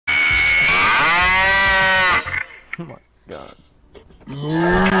Oh my god.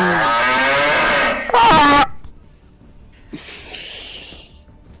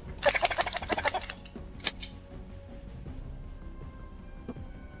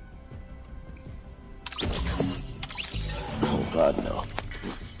 Oh god, no.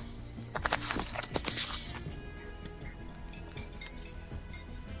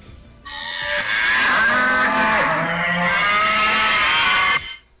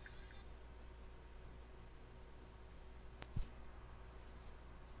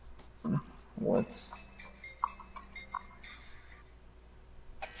 What?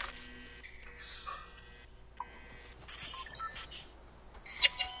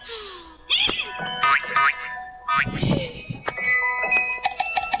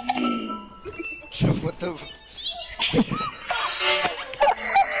 What the? What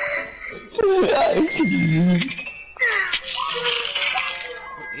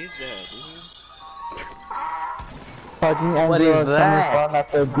is that, dude? Fucking What Angela is summer that? fun at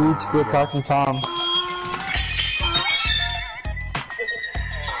the beach with Talking Tom.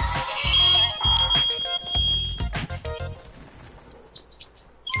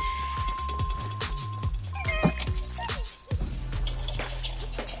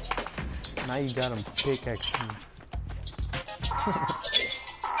 Now you got him pickaxing.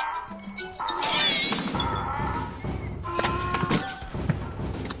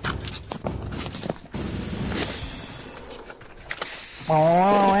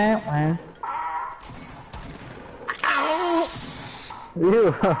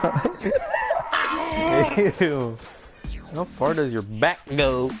 Ew. Ew. How far does your back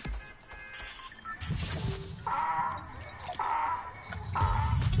go?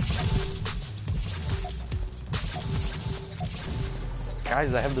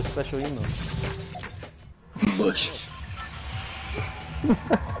 Guys, I have the special email. Bush. Don't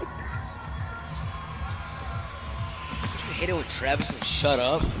you hate it when Travis would shut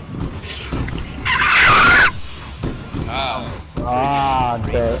up? Oh. Ah,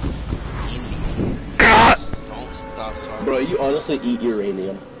 the. Indian. Don't stop talking. Bro, you honestly eat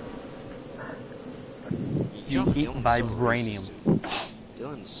uranium. You eat Dylan's vibranium. So racist,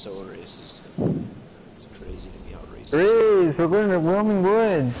 Dylan's so racist. It's crazy to me how racist. Reese, we're going to Wilming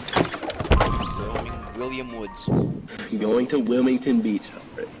Woods. William Woods. Going to Wilmington Beach.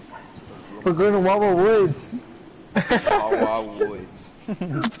 We're going to Wawa Woods. Wawa Woods.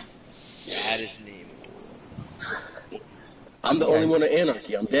 Saddest name. I'm the only one of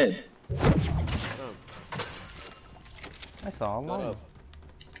Anarchy. I'm dead. I saw him. Shut up.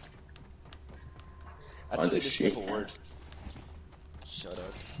 That's On a the disrespectful shit. word. Shut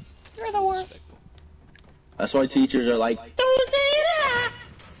up. You're the worst. Disrespectful. That's why teachers are like, don't say that.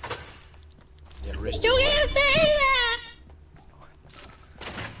 Yeah, wrist You is can't say that.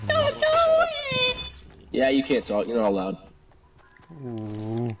 Don't do it. Yeah, you can't talk. You're not allowed.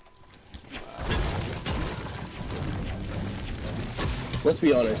 Ooh. Let's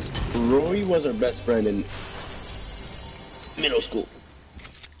be honest. Rory was our best friend in middle school.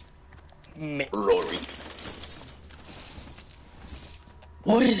 Rory.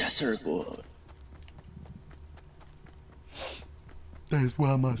 What is that circle? That's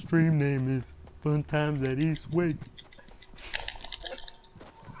why my stream name is Fun Times at Eastwake.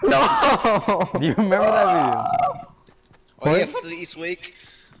 No! Do you remember that video? Oh yeah, for the East Wake.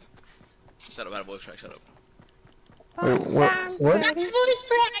 Shut up, out of voice track, shut up. Wait, what?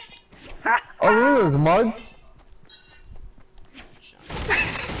 Oh, really? Those mugs?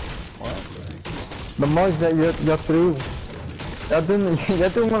 The mugs that you threw. That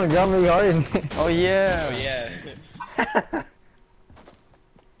didn't want to grab me hard. Oh yeah. Oh yeah.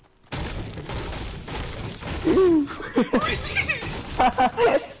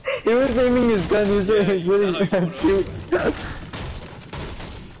 He was aiming his gun, he was really gonna shoot.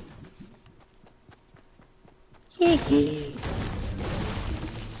 Cheeky.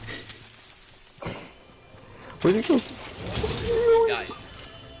 Where'd he go? Guys.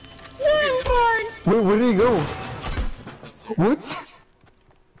 Wait, where did he go? What?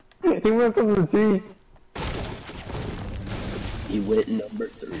 He went up the tree. He went number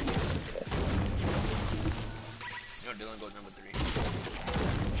 3. You know Dylan goes number 3.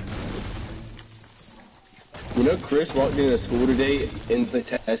 You know, Chris walked into school today in the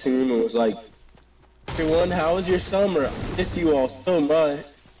testing room and was like, everyone, how was your summer? I miss you all so much.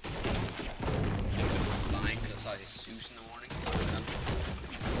 Lying because I saw Jesus in the morning.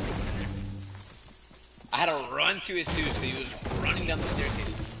 I had to run to Jesus because he was running down the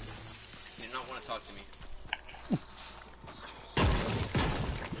staircase. He did not want to talk to me.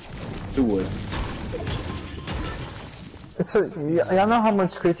 Who would? So, y'all know how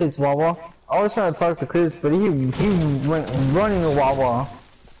much Chris hates Wawa? I was trying to talk to Chris, but he went running to Wawa.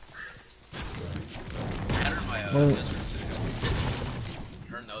 I had her in my Discord.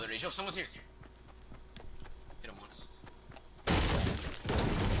 Her in the other day. Yo, someone's here. Hit him once.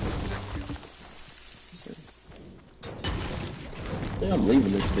 I think I'm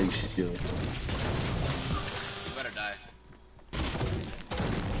leaving this big shield. You better die.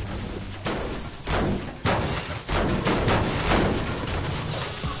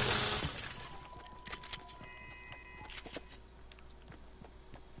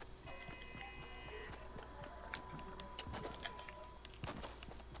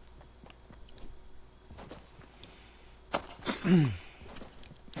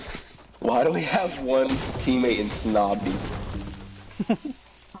 Why do we have one teammate in Snobby?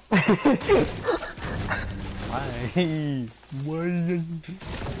 Why?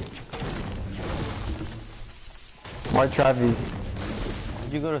 Why Travis?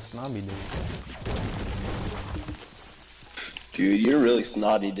 Why'd you go to Snobby, dude? Dude, you're really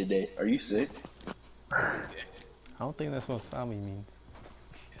snotty today. Are you sick? I don't think that's what Snobby means.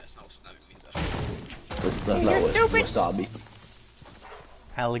 Yeah, that's not what snobby means. That's not what wasabi.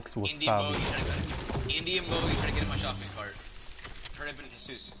 Alex Indian Wasabi. Mogi trying to get in my shopping cart. Turn it into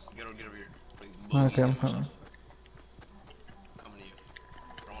Jesus. Get over here. Okay, I'm coming. Coming to you.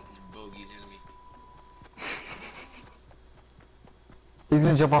 I want these bogeys in me. He's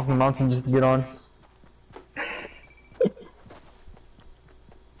gonna jump off the mountain just to get on.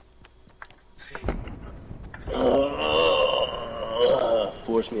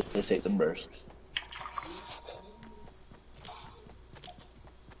 Force me to take the burst.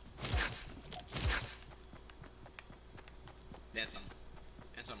 Dance on.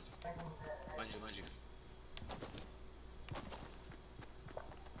 Dance on. Mind you.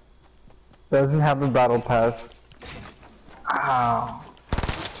 Doesn't have a battle pass. Ow.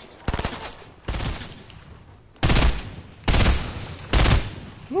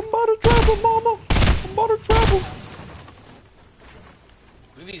 I'm about to travel, mama! I'm about to travel!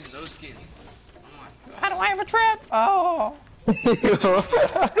 Look at these no skins. Oh my god. How do I have a trap? Oh! Look at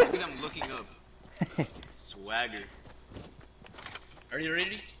them looking up. Swagger. Are you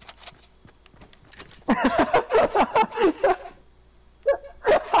ready?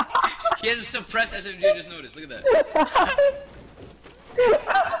 He has a suppressed SMG, I just noticed. Look at that.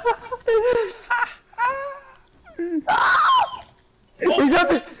 He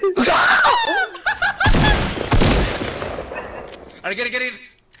got it! Alright, get it.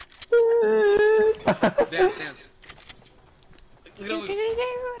 Dance. Look at him.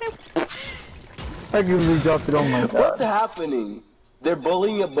 I can really dropped it, oh my What's god. happening? They're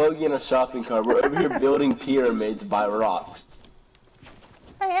bullying a bogey in a shopping cart. We're over here building pyramids by rocks.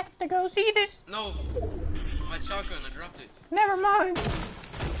 I have to go see this. No. My shotgun, I dropped it. Never mind.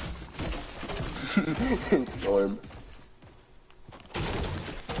 Storm.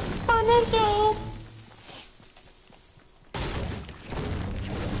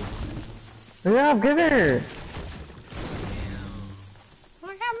 Yeah, get her! I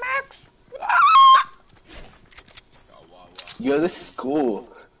have Max. Oh, wow. Yo, this is cool.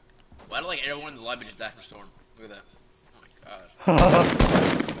 Why do like everyone in the lobby just die from storm? Look at that. Oh my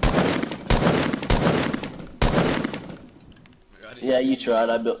god. Yeah, you tried.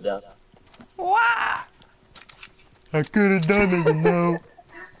 I built that. Why? I could have done it, no.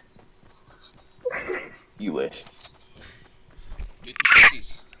 You wish.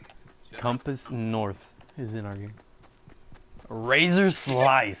 Compass North is in our game. Razor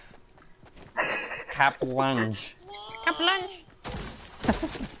Slice. Cap Lunge. Cap Lunge.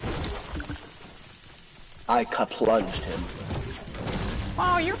 I plunged him.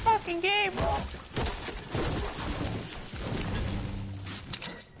 Oh, you're fucking gay, bro.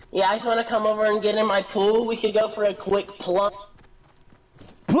 Yeah, I just want to come over and get in my pool. We could go for a quick plunge.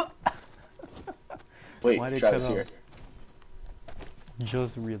 Wait, Why did it Travis cut here. off?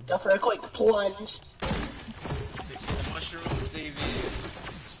 Just really. Go for a quick plunge. Mushrooms, David.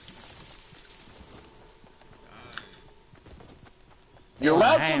 You're I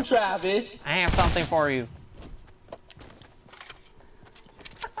welcome, have- Travis. I have something for you.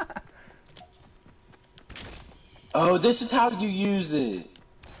 Oh, this is how you use it.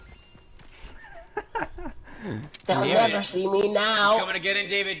 They'll Yeah. never see me He's now. coming to get in,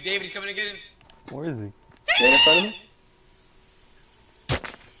 David. David's coming to get in. Where is he? Stand in front of me.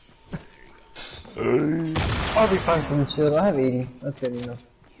 I'll be fine from the shield. I have 80. That's good enough.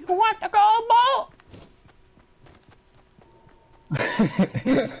 You want the gold ball?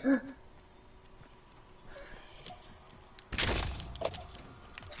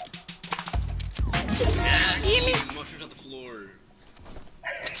 Nasty mushrooms on the floor.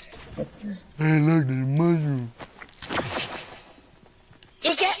 Hey, look, there's a mushroom.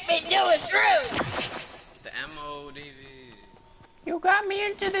 You kept me doing shrooms! The ammo, David. You got me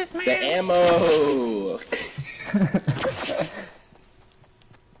into this, man. The ammo.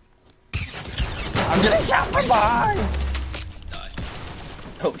 I'm gonna shot from behind. Die.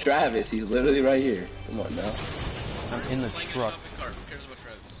 Oh, Travis, he's literally right here. Come on now. I'm in the Playing a truck. shopping cart. Who cares about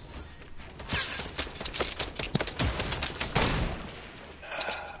Travis?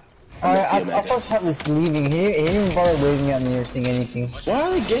 Alright, I thought Pat was leaving. He didn't even bother waving at me or saying anything. Why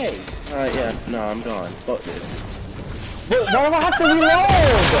are they gay? Alright, yeah, no, I'm gone. Fuck this. Why do I have to reload?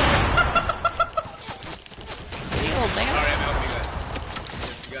 Alright, I'm helping you guys.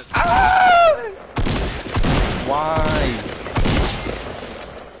 You guys. Why?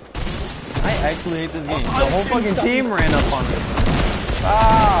 I actually hate this game. The whole fucking team ran up on me.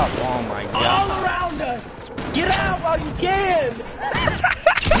 Ah! Oh my god. All around us! Get out while you can!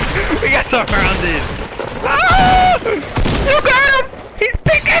 We got surrounded. Ah! You got him! He's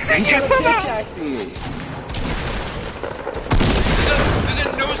pickaxing you somehow! Pickaxing me. There's a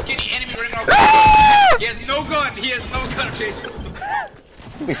no skinny enemy running around. Ah! He has no gun. He has no gun. I'm chasing him.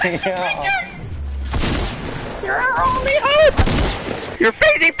 Yeah. You're our only hope! You're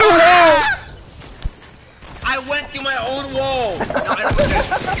facing too low! I went through my own wall. No, I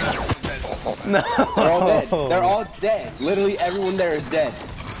don't No. They're all dead. They're all dead. Literally everyone there is dead.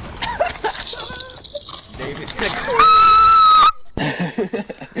 David's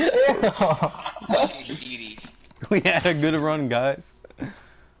We had a good run, guys.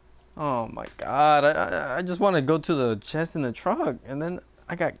 Oh my god. I just want to go to the chest in the truck, and then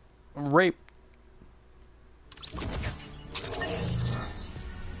I got raped.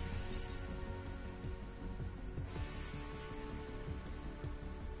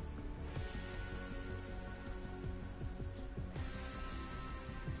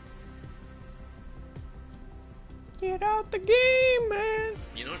 Get out the game, man.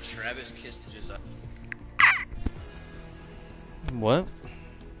 You know Travis kissed Josiah. What?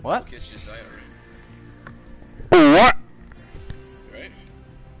 What? Kissed Josiah, What? right?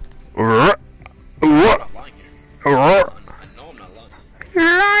 What? I'm not lying here. I know I'm not lying. You're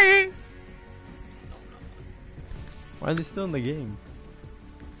lying! No, I'm not lying. Why are they still in the game?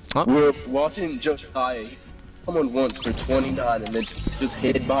 We're watching Josiah. Someone once for 29 and then just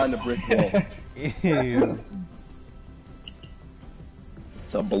hid behind a brick wall. Ew.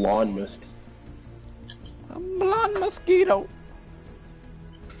 It's a blonde mosquito. A blonde mosquito.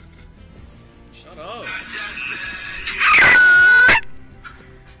 Shut up.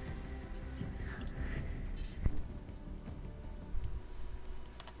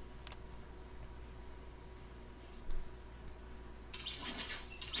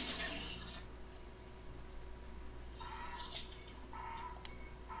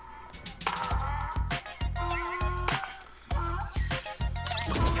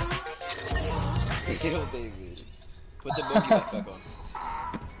 Ew, David. Put the bogey back on.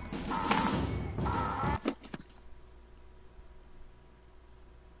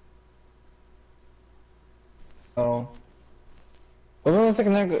 Oh. What was the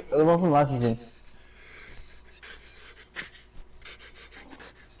second one? The one from last season.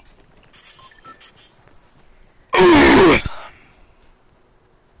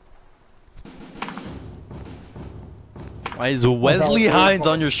 Why is Wesley Hines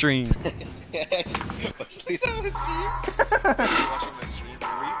on your stream? Wesley's on my stream. Watching my stream.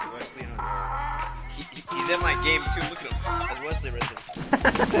 Wesley Hines. He's in my game too. Look at him. That's Wesley right there.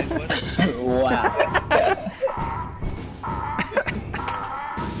 That's Wesley. Wow. Hey,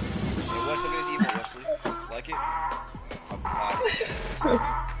 Wesley is evil. Wesley, like it? I'll buy it.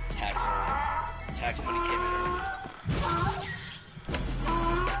 Tax money. Tax money came in early.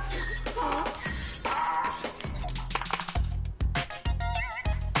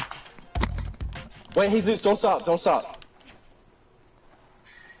 Wait, Jesus, don't stop, don't stop.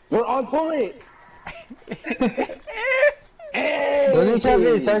 We're on point! Hey! Don't you tell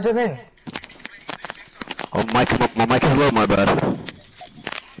me, start it in. Oh, my mic is low, my bad.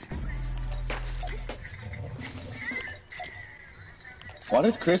 Why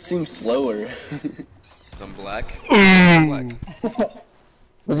does Chris seem slower? I'm black. Mm.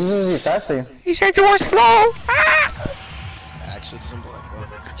 But this is faster. He said you were slow! Actually, because I'm black, bro.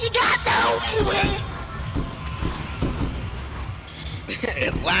 You got those with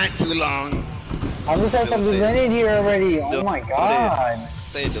It lasted too long. How many times have we been in here already? Oh Don't- my don't god.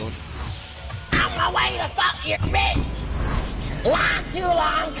 Say it, dude. on my way to fuck your bitch. Line too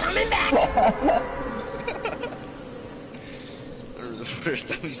long, coming back. I remember the first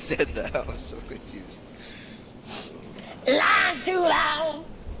time you said that, I was so confused. Line too long.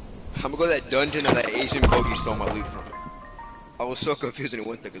 I'm gonna go to that dungeon that Asian bogey stole my loot from. I was so confused when it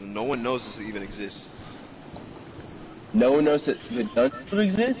went there because no one knows this even exists. No one knows that the dungeon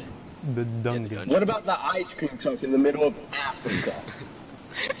exists? The dungeon. What about the ice cream truck in the middle of Africa?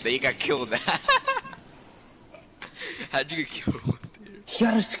 Then you got killed. How'd you get killed? He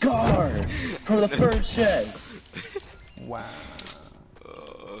got a scar from the first chest. Wow.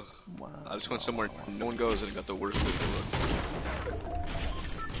 I just went somewhere no one goes and got the worst loot in the world.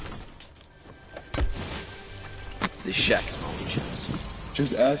 This shack is my only chance.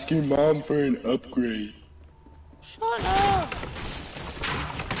 Just ask your mom for an upgrade. Shut up!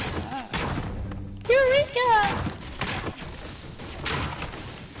 Eureka!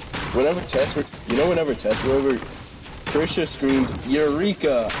 Whenever tests were over, Trisha screamed,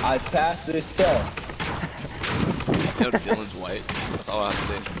 "Eureka! I passed this test." You know Dylan's white. That's all I have to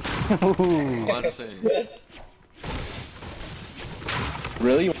say. All I have to say.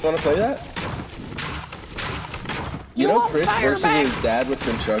 Really? You want to play that? You know Chris versus his dad with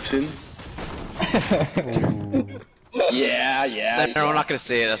construction? Yeah. No, I'm not gonna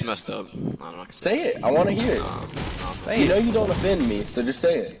say it. That's messed up. No, I'm not gonna Say it. I want to hear it. You know you don't offend me, so just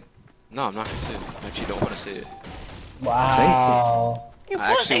say it. No, I'm not gonna say it. I actually don't want to say it. Wow.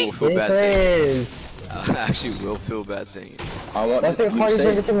 I actually will feel Hey, bad saying it. Chris. I actually will feel bad saying it. I want That's what you parties say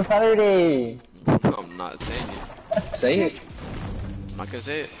every it. single Saturday. I'm not saying it. Say it. I'm not gonna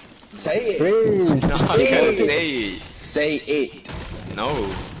say it. Say it. Chris. No, I'm not gonna say it. Say it. No,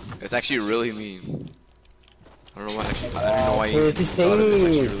 it's actually really mean. I don't know why. Actually, I don't know why you Chris, just thought of it. It's say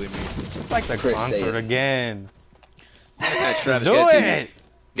actually it. really mean. It's like the Chris, say concert it. again. Hey, Travis, Do get a TV. it!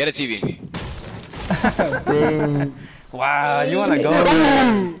 Get a TV. Dang. Wow, you wanna go?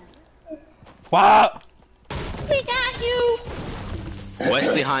 Wow! We got you!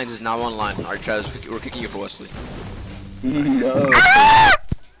 Wesley Hines is now online. Alright, Travis, we're kicking you for Wesley. No.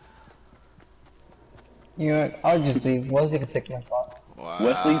 You know what? I'll just leave. Wesley can take my spot. Wow.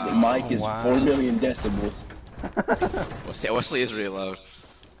 Wesley's mic is Wow. 4 million decibels. Wesley is really loud.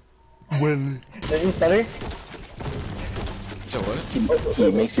 Does he stutter? So what?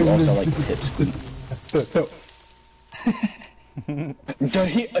 He makes you all sound like Pipsqueak.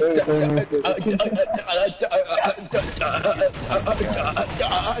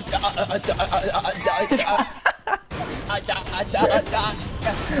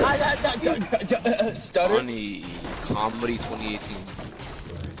 Stutter? Funny comedy 2018.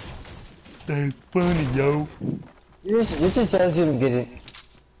 That's funny, yo. You just says you don't get it.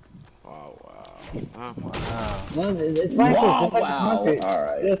 Wow. No, it's fine, Chris. Just like Wow. the concert.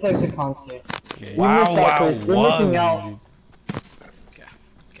 Alright. Just like the concert. Okay. You missed out, Chris. You're missing out.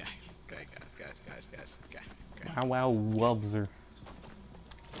 Okay, guys. Wow, loves her.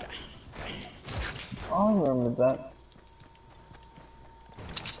 Oh, I remember that.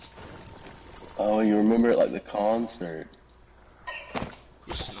 Oh, you remember it like the concert.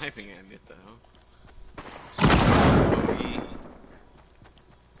 Who's sniping at me? What the hell?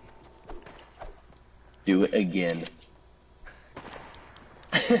 Do it again.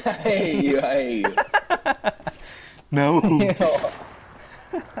 Hey. No. Ew.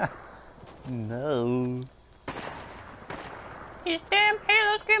 No. This damn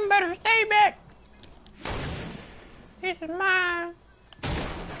pelican better stay back! This is mine!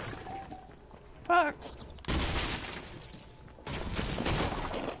 Fuck!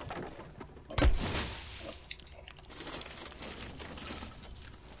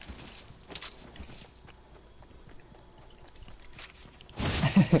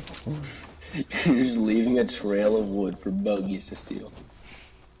 You're just leaving a trail of wood for bogeys to steal.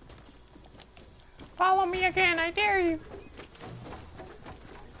 Follow me again, I dare you!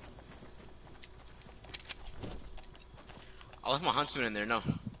 I left my huntsman in there. No,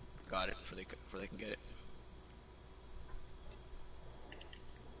 got it before they can get it.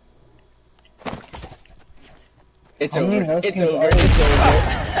 It's How many over. notes It's can you over. write? It's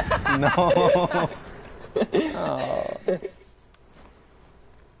over. No. Oh.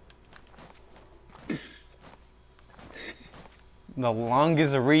 The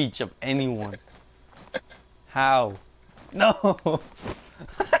longest reach of anyone. How? No.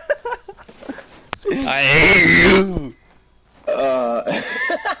 I hate you.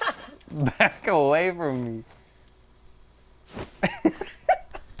 Back away from me.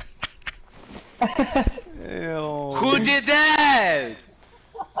 Ew. Who did that?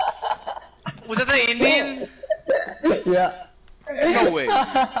 Was that the Indian? Yeah. No way.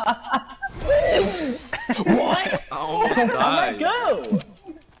 What? I almost How'd died. that go?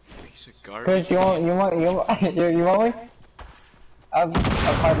 Piece of garbage. Chris, you want one? I've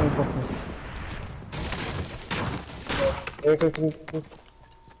hard impulses. Here, Chris.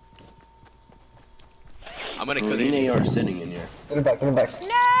 I'm gonna kill Marine the AR sitting in here. Get it back, get it back.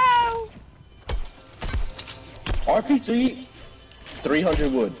 RP3,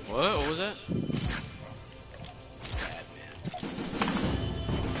 300 wood. What was that?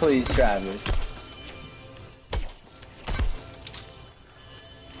 Please, Travis.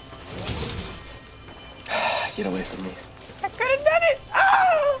 Get away from me. I could have done it!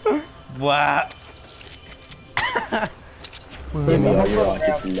 Oh! Wow. Chris, Give me I'm all gonna your go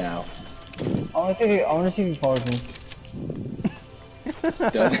rockets grab- now. I wanna see if he follows me.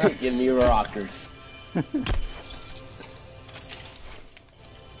 Doesn't give me rockers.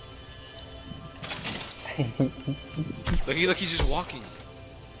 Look, he's just walking.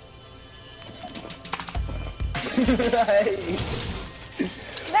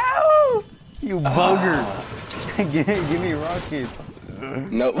 No! You bugger. give me rockets.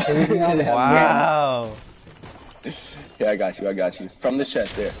 Nope. Wow. Yeah, I got you. From the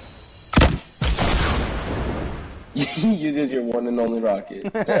chest there. He uses your one and only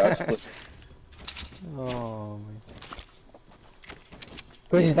rocket. There, I'll split. Oh my.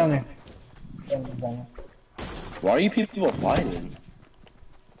 Chris is down there. Down there. Why are you people fighting?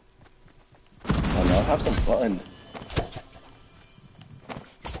 Oh no, have some fun.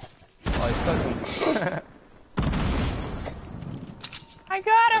 Oh, I stuck him. I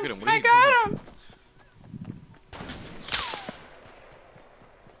got Look him! at him. What I are you got doing? him!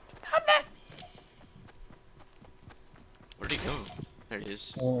 How'd that? Where'd he go? There he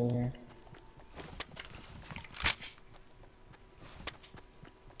is. Over here.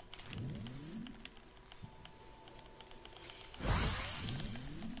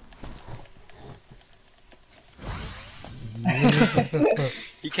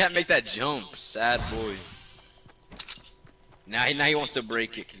 He can't make that jump. Sad boy. Now he wants to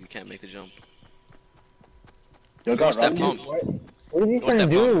break it because he can't make the jump. Yo, He wants got that rockets? pump. What is he He wants trying to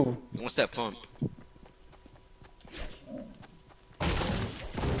that do? pump. He wants that pump.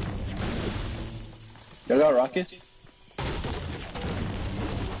 Yo, got rockets?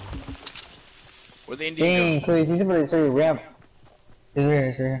 Where'd the Indian Dang, go? Chris, he's about to start your ramp. He's right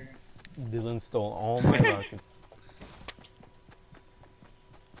here, he's right here. Dylan stole all my rockets.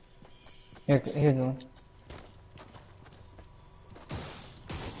 Here's one.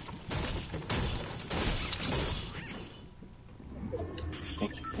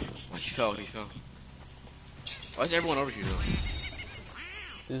 Thank you. Oh, he fell. Why is everyone over here though?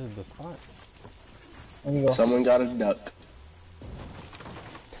 This is the spot. There you go. Someone got a duck.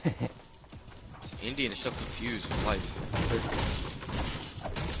 This Indian is so confused with life.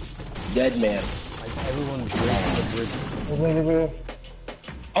 Dead man. Like everyone breaks the bridge. Wait.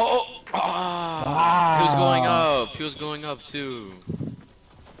 Oh! Ah! He was going up too.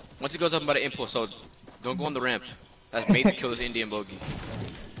 Once he goes up, I'm about to impulse, so don't go on the ramp. That's made to kill this Indian bogey.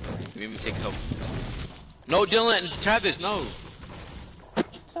 You made me take help. No, Dylan! Travis, no!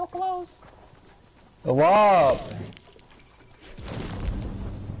 So close. Go up.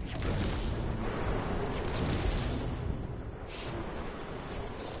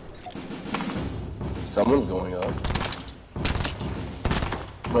 Someone's going up.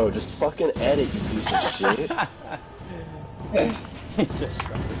 Bro, just fucking edit, you piece of shit. He just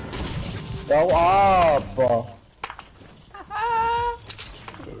shot. Go up.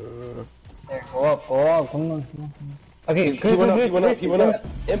 There, go up, come on. Okay, He went up.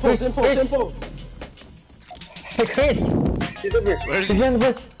 Impulse. Hey, Chris! He's over here. Where is He's he? behind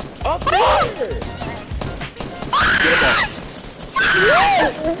the bush. Up there!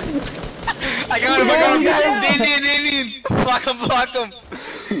 I got him! The Indian! Block him!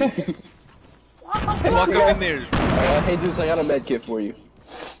 Block him in there. Jesus, I got a med kit for you.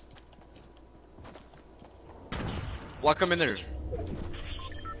 Block him in there.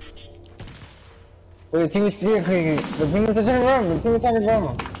 Wait, the team is here, okay. The team is trying to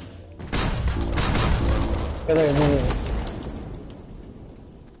run. Go there, move.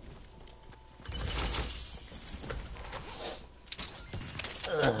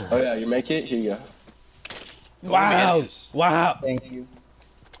 Oh yeah, you make it? Here you go. Wow! Wow! Thank you.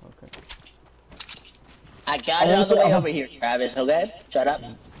 I got it all the way over here, Travis, okay? Shut up.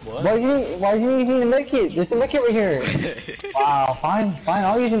 Why is he using the medkit? There's a medkit right here. Wow, fine,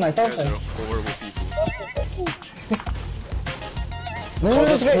 I'll use it myself You guys then. are horrible people. No, Call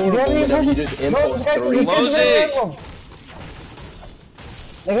this us guy, you don't horrible need whenever you to just impulse three. Close it!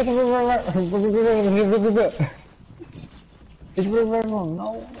 It's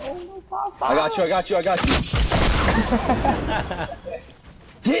no, stop. I got you.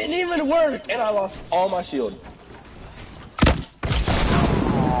 Didn't even work, and I lost all my shield.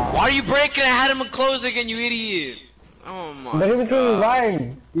 Why are you breaking? I had him closed again, you idiot! Oh my But he was still God.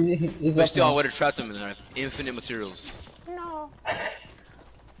 alive. He's But up still, I now. would have trapped him in there. Infinite materials.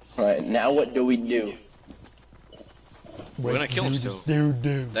 Alright, now what do we do? We're gonna kill him still.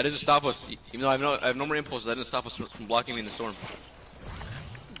 Dude. That doesn't stop us. Even though I have no more impulses, that doesn't stop us from blocking me in the storm.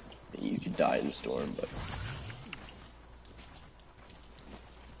 You could die in the storm, but...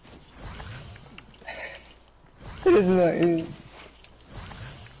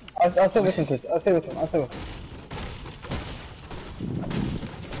 I'll stay with him, Chris. I'll stay with him.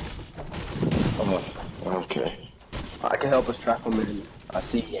 Oh, okay. I can help us trap him in. I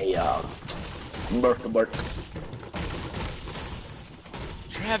see a, Burka.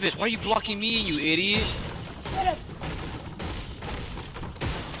 Travis, why are you blocking me, you idiot?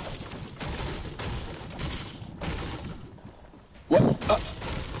 What?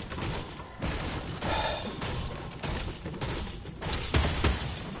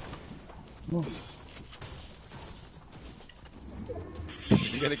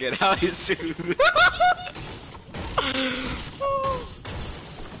 He's gonna get out his suit.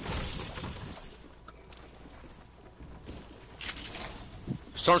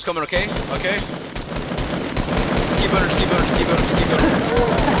 Storm's coming, okay? Okay. Just keep under.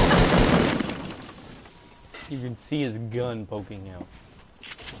 You can see his gun poking out.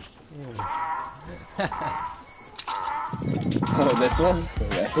 Oh, this one?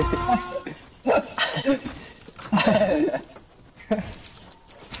 Okay.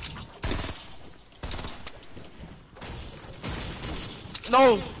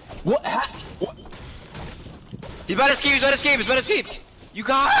 No! What? What? He's about to escape! You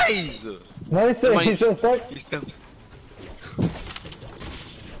guys! No, he's still stuck. He's still...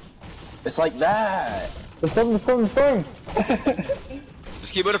 It's like that. The storm.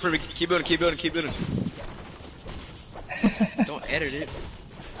 Just keep building for me. Keep building. Don't edit it.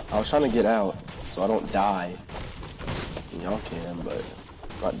 I was trying to get out, so I don't die. Y'all can, but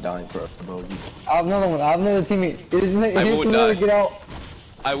I'm not dying for a bogey. I have another one. I have another teammate. It is I to would know die. to get out.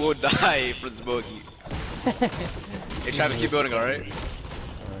 I will die for this bogey. Hey Travis, keep building, alright?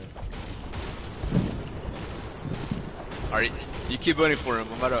 Alright, you keep building for him.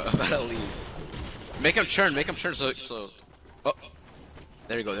 I'm about to leave. Make him churn so... Oh.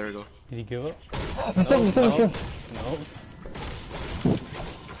 There you go. Did he give up? The storm. No.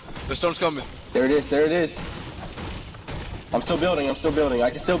 The storm's coming. There it is. I'm still building. I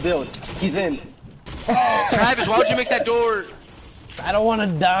can still build. He's in. Travis, why would you make that door? I don't want to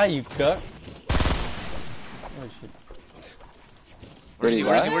die, you cuck. Oh shit. Where is he?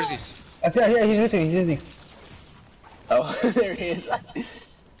 Yeah, he's with me. Oh, there he is.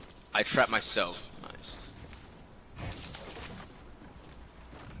 I trapped myself. Nice.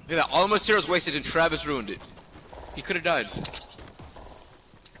 Look at that. All the materials wasted and Travis ruined it. He could have died.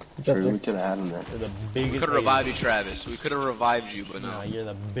 True, we could have had him there. You're the We biggest could have hater. revived you, Travis. We could have revived you, but no. Nah, you're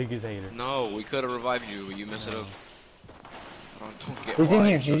the biggest hater. No, we could have revived you, but you messed it up. Don't get He's in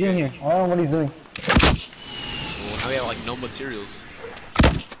here. He's in here. I don't know what he's doing. Well, now we have like no materials.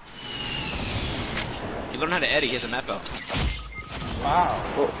 He learned how to edit. He has a map out. Wow.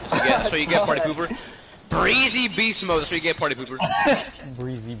 That's what you get, party pooper. Breezy beast mode. That's what you get, party pooper.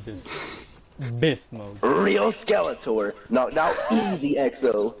 Breezy Beast mode. Real Skeletor. Knocked out easy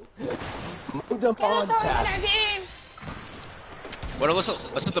EXO. Moved up on task. Well, let's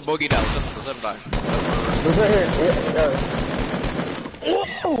let the bogey down. Let's let him die. He's right here.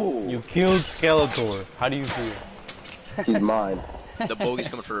 Whoa! You killed Skeletor. How do you feel? He's mine. The bogey's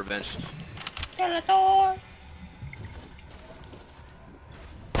coming for revenge. Look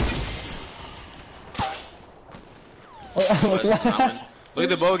at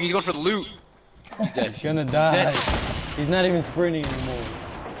the bogey. He's going for the loot. He's dead. He's gonna die. dead. He's not even sprinting anymore.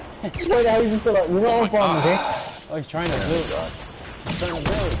 Wait, how you still up? We're not up on him, okay? Oh, he's trying to build. He's trying to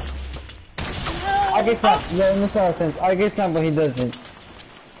build. I get snapped. Yeah, in this sense. I get snapped, but he doesn't.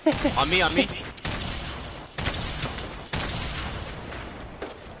 On me.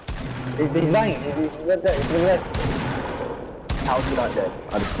 He's dying. Look at that. How's he not dead?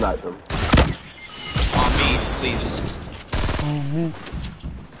 I just sniped him. On me, please.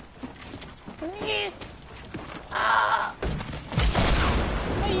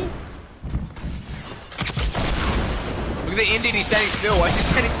 Look at the Indian. He's standing still. Why is he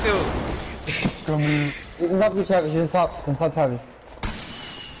standing still? Come here. He's on top of you, Travis. He's on top. He's on top, Travis.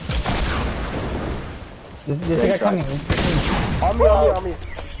 This guy coming. On me.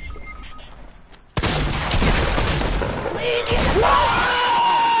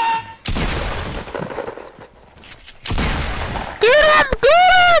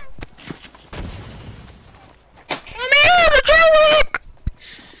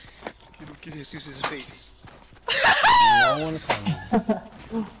 Get Jesus' face.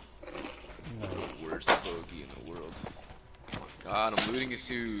 Worst bogey in the world. Oh my god, I'm looting his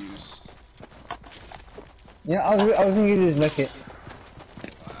shoes. Yeah, I was gonna give you his bucket.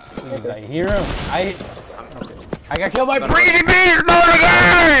 I hear him. I got killed by Breezy Beast, not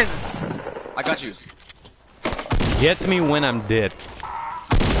again! I got you. Gets me when I'm dead.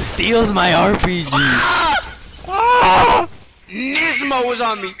 Steals my RPG. Nismo was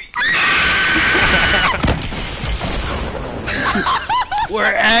on me. We're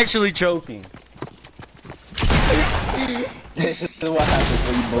actually choking. This is what happens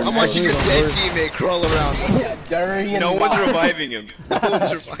when you burn. I'm watching your dead teammate crawl around. Yeah, dirty and No one's wild. reviving him. No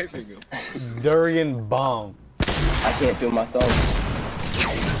one's reviving him. Durian bomb. I can't feel my thumb.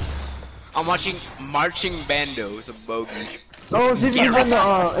 I'm watching Marching Bando. It's a bogey. Oh, see if you can find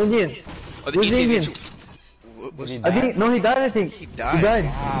the Indian. Oh, Where's the Indian? What's I think no, he died. I think He died.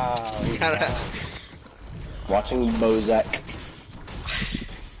 He died. that? Watching Bozak.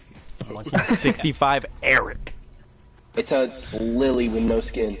 Watching 65 Eric. It's a lily with no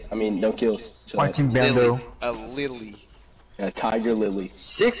skin. I mean, no kills. So, Watching Bando. A lily. a tiger lily.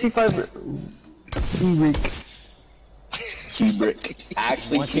 65 E-Rick. Kubrick.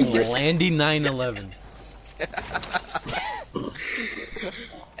 Actually, Watching Kubrick. Landy 911. Wait,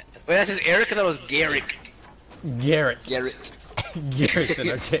 that says Eric? I thought it was Garrick. Garrett. Garrett. Garrett said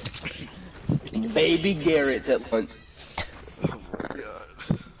okay. Baby Garrett's at lunch. Oh my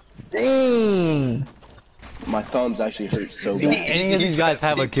god. Dang. My thumbs actually hurt so Do bad. any of these guys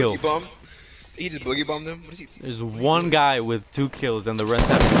have a kill? Boogie bomb? He just boogie bombed them? What is he? There's one guy with 2 kills and the rest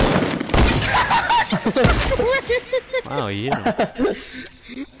have Wow, he hit him.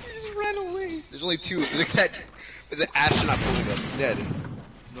 He just ran away. There's only 2. Look at that. There's an astronaut pulling up. He's dead.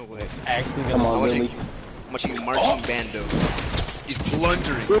 No way. Actually, Come on, I'm watching, Lily. I'm watching Marching Bando. He's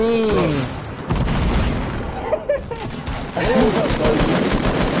blundering.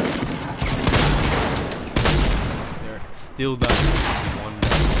 They're still dying. One guy.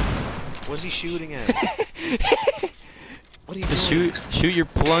 What's he shooting at? What are you Just doing? shoot your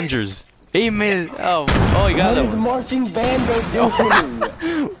plungers. He missed. Oh, he got What that is one. Marching Bando doing?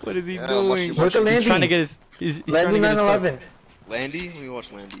 What is he Yeah, doing? watch your- Where's the He's landing? trying to get his. He's trying to Landing get his 911. Landy? Let me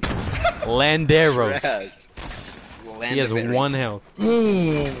watch Landy. Landeros. Trash. He has 1 health.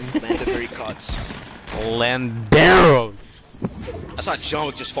 Dang. Landaberry Cots. Landeros. I saw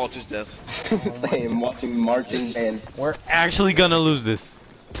John just fall to his death. Same, watching Marching Band. We're actually gonna lose this.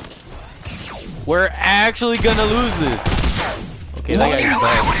 We're actually gonna lose this. Okay, that guy's dead.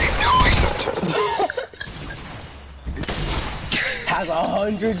 Has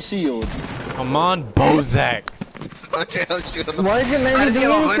 100 shield. Come on, Bozak. Why is it How does he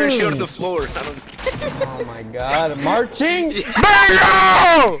have 100 landing shield on anything? the floor? I don't. Oh my god, marching!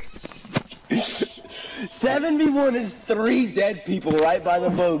 7v1 is 3 dead people right by the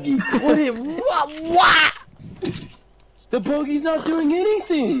bogey. What? The bogey's not doing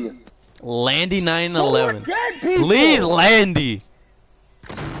anything. Landy 4 911. dead people. Please, Landy.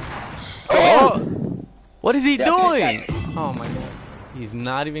 Oh! What is he Yeah, doing? pick Oh my god. He's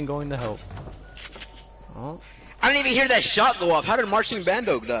not even going to help. Oh. I didn't even hear that shot go off. How did Marching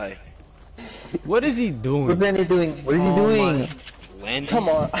Bando die? What is he doing? What's Landy doing? What is he Oh doing? Landy? Come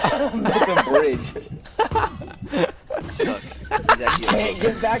on, make a bridge. Suck. He's actually a Can't bug.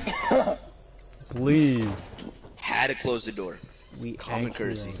 get back up. Please. Had to close the door. We Common actually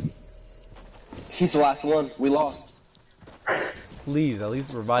courtesy. are. He's the last one. We lost. Please, at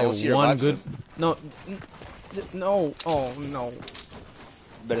least revive Oh, so you one revived good. him. No. No. Oh no.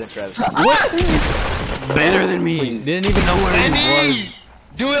 Better than Travis. Better than me. Please. Didn't even know where he was. Landy!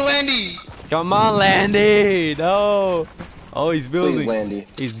 Do it, Landy! Come on, Landy. No. Oh, he's Please, building. Landy.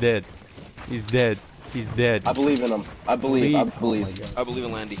 He's dead. He's dead. He's dead. I believe in him. I believe. I Please. believe. Oh my god. I believe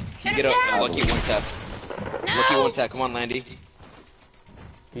in Landy. He get a lucky 1 tap. Lucky 1 tap. Come on, Landy.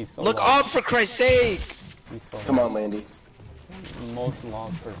 He's so Look lost. up for Christ's sake! He's so Come on, Landy. most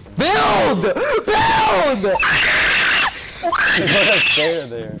lost person. Build! Build! What a stare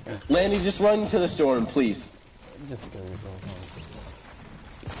there. Landy, just run to the storm, please. Just scare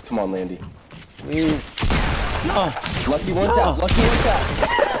yourself. Come on, Landy. Please. No. Lucky 1 tap. Lucky 1 tap.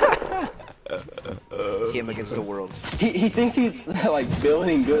 Him against the world. He thinks he's like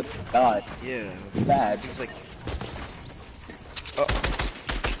building good. God, Yeah. bad. It's like.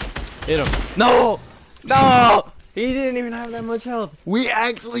 Hit him. No. No. He didn't even have that much health. We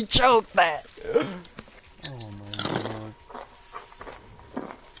actually choked that. Oh my god.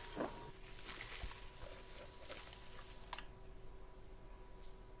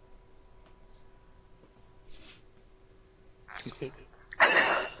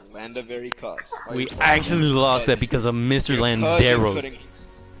 Lando the very cause. We actually lost that because of Mr. Landeros.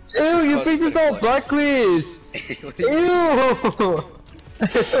 Ew, your face is all black, Chris. Ew.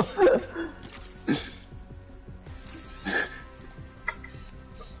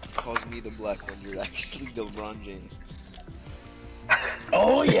 Calls me the black one. You're actually LeBron James.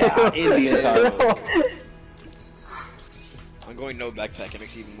 Oh yeah, Indian title. I'm going no backpack. It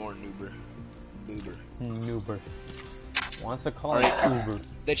makes it even more noober. Noober. Wants to call Alright. it Uber.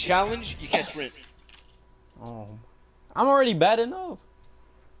 The challenge, you can't sprint. Oh. I'm already bad enough.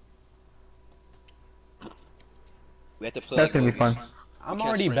 We have to play. That's like gonna be bogeys. fun. I'm can't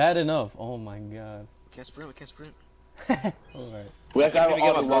already sprint. bad enough. Oh my god. We can't sprint. We can't sprint. Alright. We have to have Let me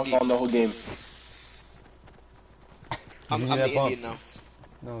get all my the walk bogey. on the whole game. I'm Give me the that bump. Indian now.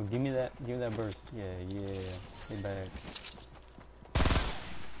 No, give me that burst. Yeah. Stay back.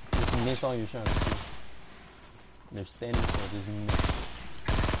 Just miss all your shots. Too. They're standing still, just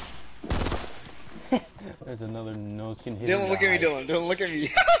miss. There's another nose skin hit. Dylan, look at me, Dylan. Dylan, look at me.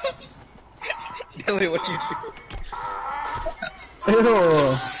 Dylan, what are you doing? Ew.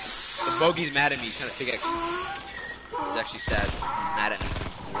 The bogey's mad at me. He's trying to pick at me. He's actually sad. He's mad at me.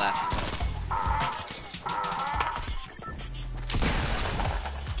 I'm laughing.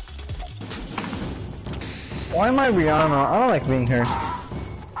 Why am I Rihanna? I don't like being here.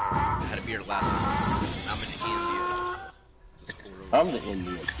 I had a beard last time. I'm in India. Just scored over. I'm the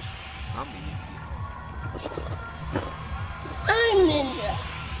Indian. I'm the Indian. I'm Ninja.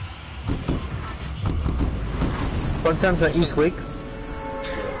 Sometimes at East Wake.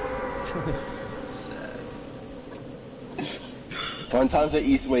 Sad. Fun times at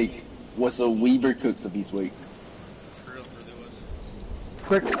East Wake was the Weber Cooks of East Wake. For real, there was.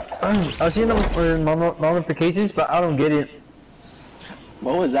 Quick, I've seen them in notifications, but I don't get it.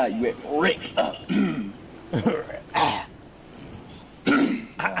 What was that? You went Rick up.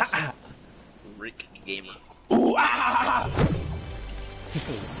 Rick Gamer. Ooh, ah!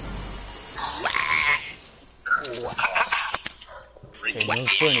 Okay, no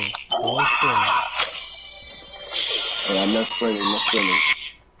sprinting. No sprinting. Yeah, I'm not sprinting, no sprinting.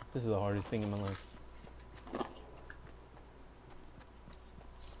 This is the hardest thing in my life.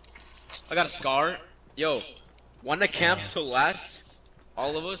 I got a scar. Yo, wanna camp till last?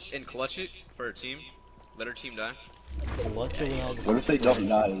 All of us and clutch it for a team. Let our team die. What What if they don't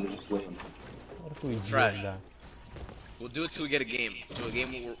die and they just win? if we Try. just die? We'll do it till we get a game. Till a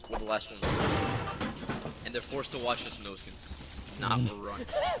game where the last one. And they're forced to watch us no skins. Not run.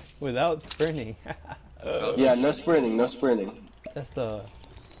 Without sprinting. Yeah, no sprinting, no sprinting. That's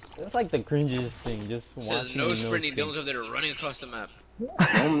like the cringiest thing. Just Says watching no the sprinting. skin. Dylan's over there running across the map. No,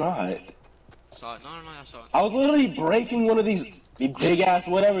 I'm not. I saw it. No, I saw it. I was literally breaking one of these big ass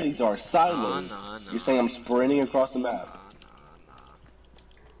whatever these are, silos. Nah. You're saying I'm sprinting across the map. Nah.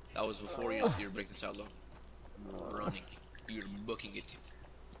 That was before you were breaking silo. Running. You're booking it.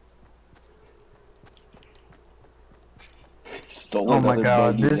 Stole Oh my another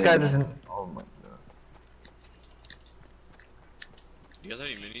god, bogey this guy there. doesn't. Oh my god. Do you guys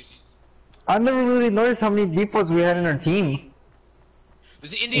have any minis? I never really noticed how many defaults we had in our team.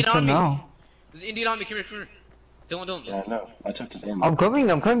 There's an Indian Until on me. now. There's an Indian on me. Come here. Dylan. Yeah, I know. I took his ammo. I'm coming,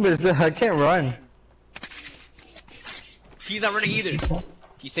 but I can't run. He's not running either.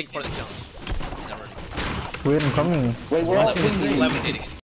 He's taking part of the challenge. He's not running. Wait, I'm coming. Wait, we're all He's levitating.